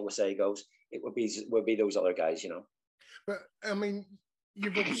art, shall we say, goes, it would be those other guys, you know. But I mean,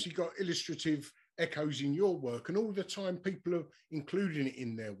 you've obviously got illustrative echoes in your work, and all the time people are including it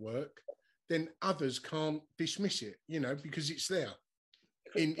in their work, then others can't dismiss it, you know, because it's there.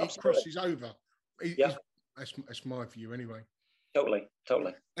 It crosses over. That's my view anyway. Totally.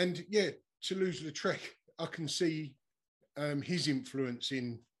 And yeah, Toulouse-Lautrec, I can see his influence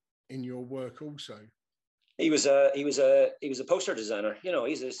in your work also. He was a poster designer. You know,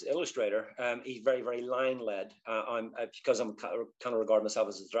 he's an illustrator. He's very, very line led. Because I'm kind of regard myself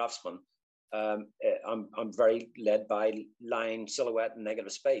as a draftsman. I'm very led by line, silhouette, and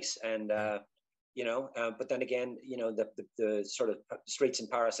negative space. And you know, but then again, you know, the sort of streets in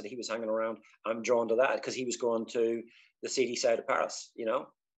Paris that he was hanging around, I'm drawn to that because he was going to the seedy side of Paris. You know.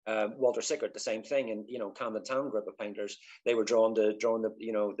 Walter Sickert, the same thing, and you know, Camden Town group of painters. They were drawn the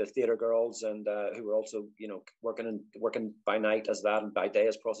you know, the theatre girls, and who were also, you know, working by night as that and by day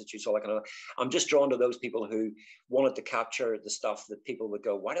as prostitutes, all that kind of. I'm just drawn to those people who wanted to capture the stuff that people would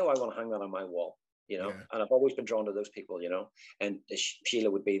go, why do I want to hang that on my wall? You know, and I've always been drawn to those people, you know. And Sheila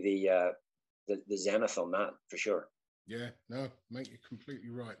would be the zenith on that for sure. Yeah, no, mate, you're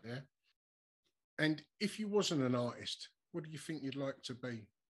completely right there. And if you wasn't an artist, what do you think you'd like to be?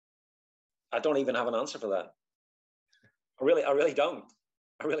 I don't even have an answer for that. I really don't.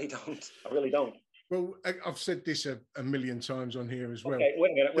 Well, I've said this a million times on here as well. Okay,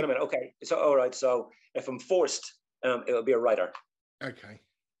 wait a minute. Okay, so all right. So if I'm forced, it would be a writer. Okay.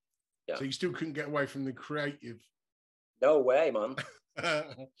 Yeah. So you still couldn't get away from the creative? No way, man.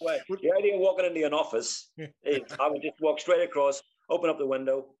 Wait. The idea of walking into an office is I would just walk straight across, open up the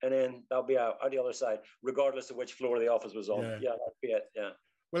window, and then that'll be out the other side, regardless of which floor the office was on. Yeah, that'd be it. Yeah.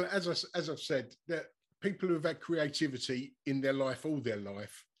 Well, as I've said, that people who have had creativity in their life, all their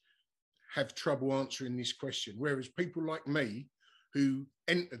life, have trouble answering this question. Whereas people like me, who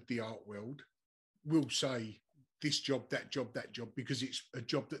entered the art world, will say this job, that job, because it's a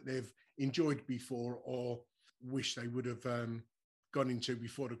job that they've enjoyed before or wish they would have gone into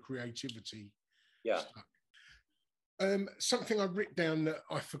before the creativity. Yeah. Something I've written down that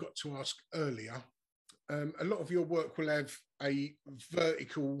I forgot to ask earlier. A lot of your work will have a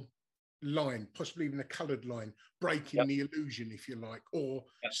vertical line, possibly even a coloured line, breaking the illusion, if you like, or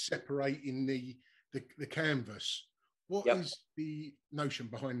separating the canvas. What is the notion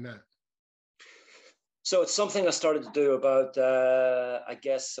behind that? So it's something I started to do about, I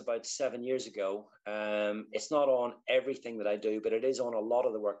guess, about 7 years ago. It's not on everything that I do, but it is on a lot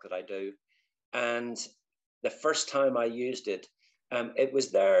of the work that I do. And the first time I used it, it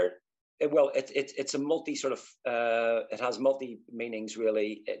was there It's a multi sort of, it has multi meanings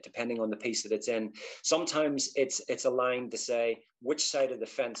really, depending on the piece that it's in. Sometimes it's a line to say which side of the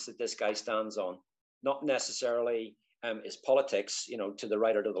fence that this guy stands on, not necessarily is politics, to the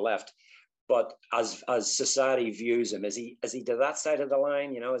right or to the left, but as society views him. Is he to that side of the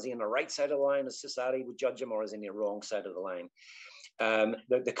line? Is he on the right side of the line as society would judge him, or is he on the wrong side of the line?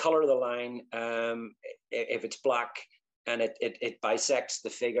 The color of the line, if it's black, and it bisects the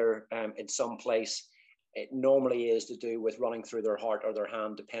figure in some place, it normally is to do with running through their heart or their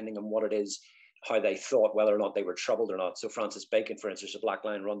hand, depending on what it is, how they thought, whether or not they were troubled or not. So Francis Bacon, for instance, a black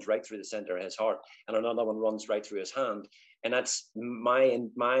line runs right through the center of his heart, and another one runs right through his hand. And that's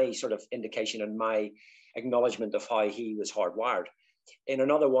my sort of indication and my acknowledgement of how he was hardwired. In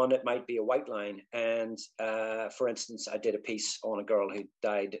another one, it might be a white line. And for instance, I did a piece on a girl who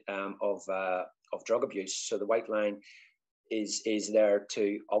died of drug abuse. So the white line is there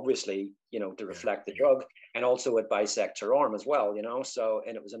to obviously, to reflect the drug, and also it bisects her arm as well, so,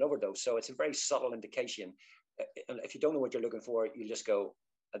 and it was an overdose. So it's a very subtle indication. And if you don't know what you're looking for, you just go,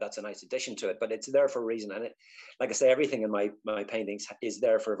 that's a nice addition to it, but it's there for a reason. And like I say, everything in my paintings is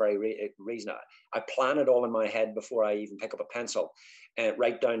there for a very reason. I plan it all in my head before I even pick up a pencil, and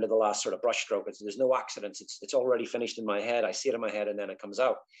right down to the last sort of brush stroke. There's no accidents. It's already finished in my head. I see it in my head, and then it comes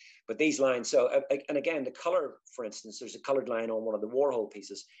out. But these lines, so, and again, the color, for instance, there's a colored line on one of the Warhol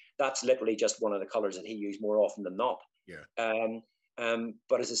pieces. That's literally just one of the colors that he used more often than not.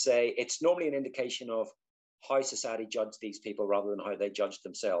 But as I say, it's normally an indication of how society judged these people rather than how they judged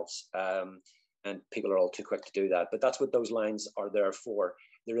themselves. And people are all too quick to do that. But that's what those lines are there for.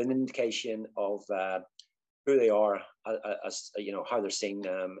 They're an indication of who they are, as how they're seen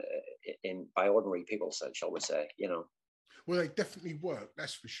by ordinary people, shall we say, Well, they definitely work,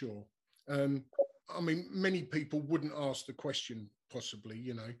 that's for sure. I mean, many people wouldn't ask the question,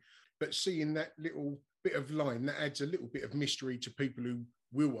 possibly, but seeing that little bit of line, that adds a little bit of mystery to people who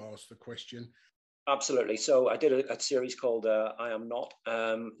will ask the question. Absolutely. So I did a series called I Am Not,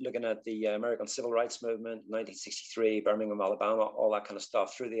 looking at the American Civil Rights Movement, 1963, Birmingham, Alabama, all that kind of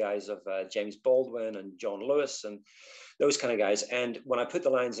stuff through the eyes of James Baldwin and John Lewis and those kind of guys. And when I put the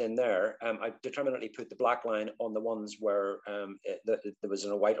lines in there, I determinately put the black line on the ones where there was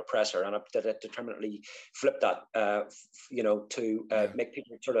a white oppressor, and I determinately flipped that, to make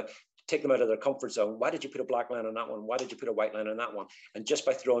people sort of take them out of their comfort zone. Why did you put a black line on that one? Why did you put a white line on that one? And just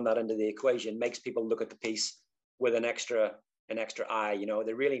by throwing that into the equation makes people look at the piece with an extra eye.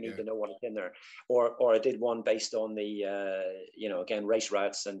 They really need to know what's in there. Or I did one based on the again, race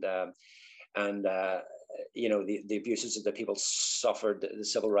riots and the abuses that the people suffered, the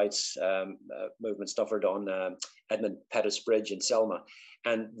civil rights movement suffered on Edmund Pettus Bridge in Selma.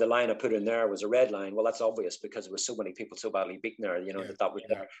 And the line I put in there was a red line. Well, that's obvious because there were so many people so badly beaten there, that was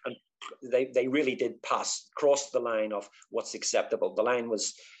there. And they really did cross the line of what's acceptable. The line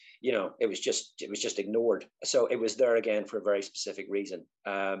was, it was just ignored. So it was there again for a very specific reason.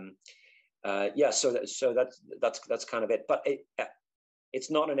 So that's kind of it. But it's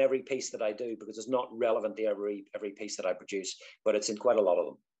not in every piece that I do because it's not relevant to every piece that I produce, but it's in quite a lot of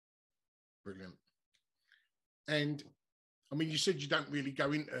them. Brilliant. And I mean, you said you don't really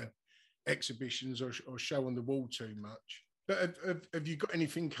go into exhibitions or show on the wall too much, but have you got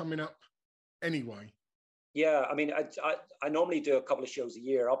anything coming up anyway? Yeah, I mean, I normally do a couple of shows a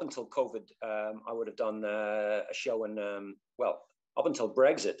year. Up until COVID, I would have done a show in, up until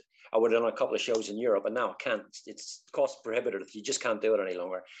Brexit, I would have done a couple of shows in Europe, and now I can't. It's cost prohibitive. You just can't do it any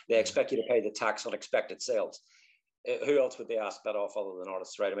longer. They expect you to pay the tax on expected sales. Who else would they ask that off other than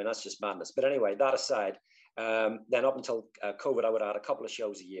artists, right? I mean, that's just madness. But anyway, that aside, then up until COVID, I would have had a couple of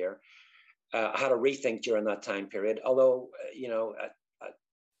shows a year. I had a rethink during that time period, although,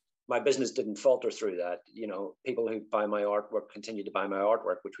 my business didn't falter through that. People who buy my artwork continue to buy my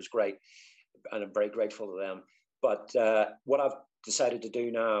artwork, which was great. And I'm very grateful to them. But what I've decided to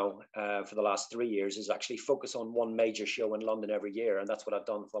do now for the last 3 years is actually focus on one major show in London every year. And that's what I've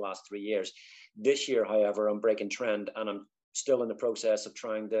done for the last 3 years. This year, however, I'm breaking trend, and I'm still in the process of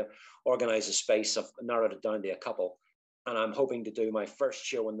trying to organize a space. I've narrowed it down to a couple. And I'm hoping to do my first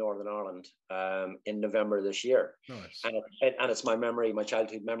show in Northern Ireland in November this year. Nice. And it's my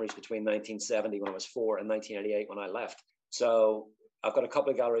childhood memories between 1970 when I was 4 and 1988 when I left. So I've got a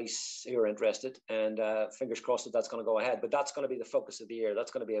couple of galleries who are interested, and fingers crossed that that's going to go ahead. But that's going to be the focus of the year. That's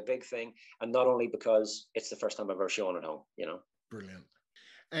going to be a big thing. And not only because it's the first time I've ever shown at home, Brilliant.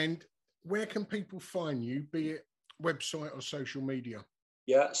 And where can people find you, be it website or social media?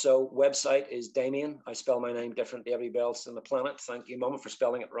 Yeah, so website is Dameon. I spell my name differently everywhere else on the planet. Thank you, Mum, for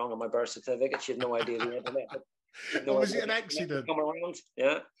spelling it wrong on my birth certificate. She had no idea the internet. And was it an accident? Come around,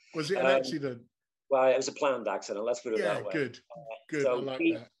 yeah. Was it an accident? Well, it was a planned accident. Let's put it that way. Good. Good. So I like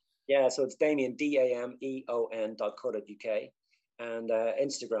that. Yeah, so it's Dameon, DAMEON.co.uk, and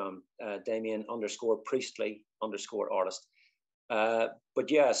Instagram, Dameon_Preistly_artist. But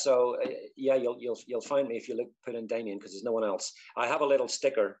yeah, so you'll find me if you put in Dameon, because there's no one else. I have a little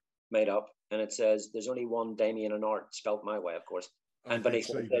sticker made up, and it says there's only one Dameon in art, spelt my way, of course. And beneath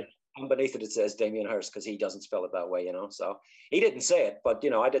it says Damien Hirst, because he doesn't spell it that way, you know. So he didn't say it, but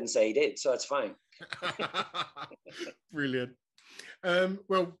I didn't say he did, so it's fine. Brilliant.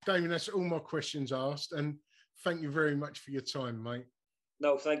 Well, Dameon, that's all my questions asked, and thank you very much for your time, mate.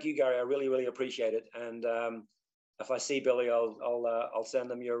 No, thank you, Gary. I really, really appreciate it. And if I see Billy, I'll send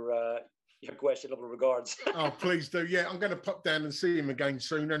him your questionable regards. Oh, please do. Yeah, I'm going to pop down and see him again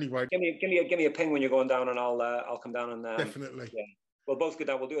soon. Anyway, give me a ping when you're going down, and I'll come down and definitely. Yeah, we'll both go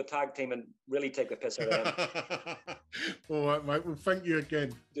down. We'll do a tag team and really take the piss out of him. All right, mate. Well, thank you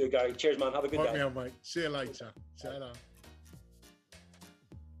again. Do it, Gary. Cheers, man. Have a good day. Right, mate. See you later. Ta-ra.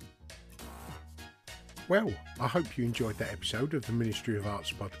 Well, I hope you enjoyed that episode of the Ministry of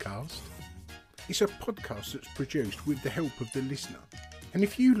Arts podcast. It's a podcast that's produced with the help of the listener. And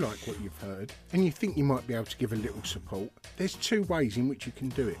if you like what you've heard and you think you might be able to give a little support, there's 2 ways in which you can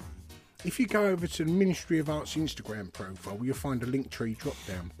do it. If you go over to the Ministry of Arts Instagram profile, you'll find a Linktree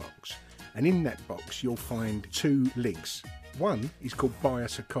drop-down box. And in that box, you'll find 2 links. One is called Buy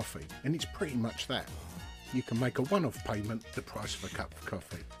Us a Coffee, and it's pretty much that. You can make a one-off payment, the price of a cup of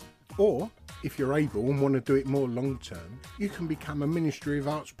coffee. Or, if you're able and want to do it more long-term, you can become a Ministry of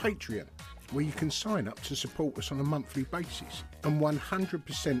Arts Patreon, where you can sign up to support us on a monthly basis. And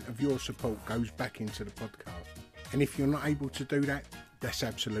 100% of your support goes back into the podcast. And if you're not able to do that, that's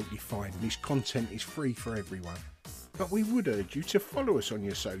absolutely fine. This content is free for everyone. But we would urge you to follow us on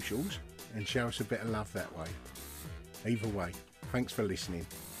your socials and show us a bit of love that way. Either way, thanks for listening,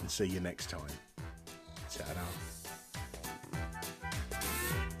 and see you next time. Ta-da.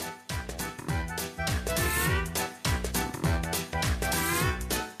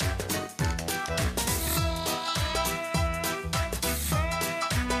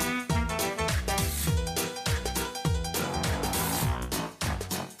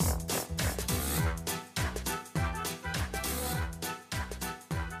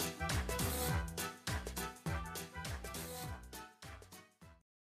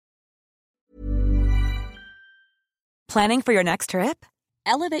 Planning for your next trip?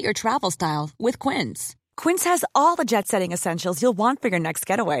 Elevate your travel style with Quince. Quince has all the jet-setting essentials you'll want for your next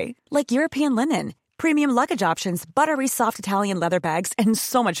getaway, like European linen, premium luggage options, buttery soft Italian leather bags, and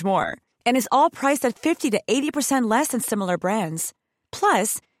so much more. And is all priced at 50 to 80% less than similar brands.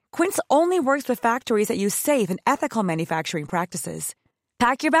 Plus, Quince only works with factories that use safe and ethical manufacturing practices.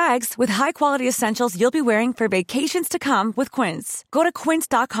 Pack your bags with high-quality essentials you'll be wearing for vacations to come with Quince. Go to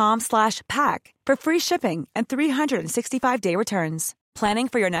quince.com/pack for free shipping and 365-day returns. Planning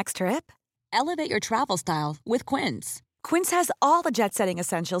for your next trip? Elevate your travel style with Quince. Quince has all the jet-setting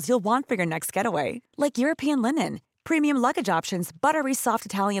essentials you'll want for your next getaway, like European linen, premium luggage options, buttery soft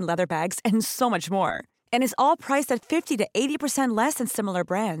Italian leather bags, and so much more. And is all priced at 50 to 80% less than similar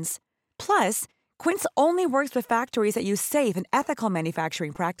brands. Plus, Quince only works with factories that use safe and ethical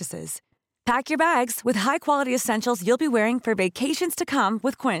manufacturing practices. Pack your bags with high-quality essentials you'll be wearing for vacations to come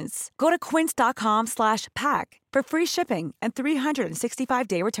with Quince. Go to quince.com/pack for free shipping and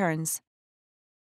 365-day returns.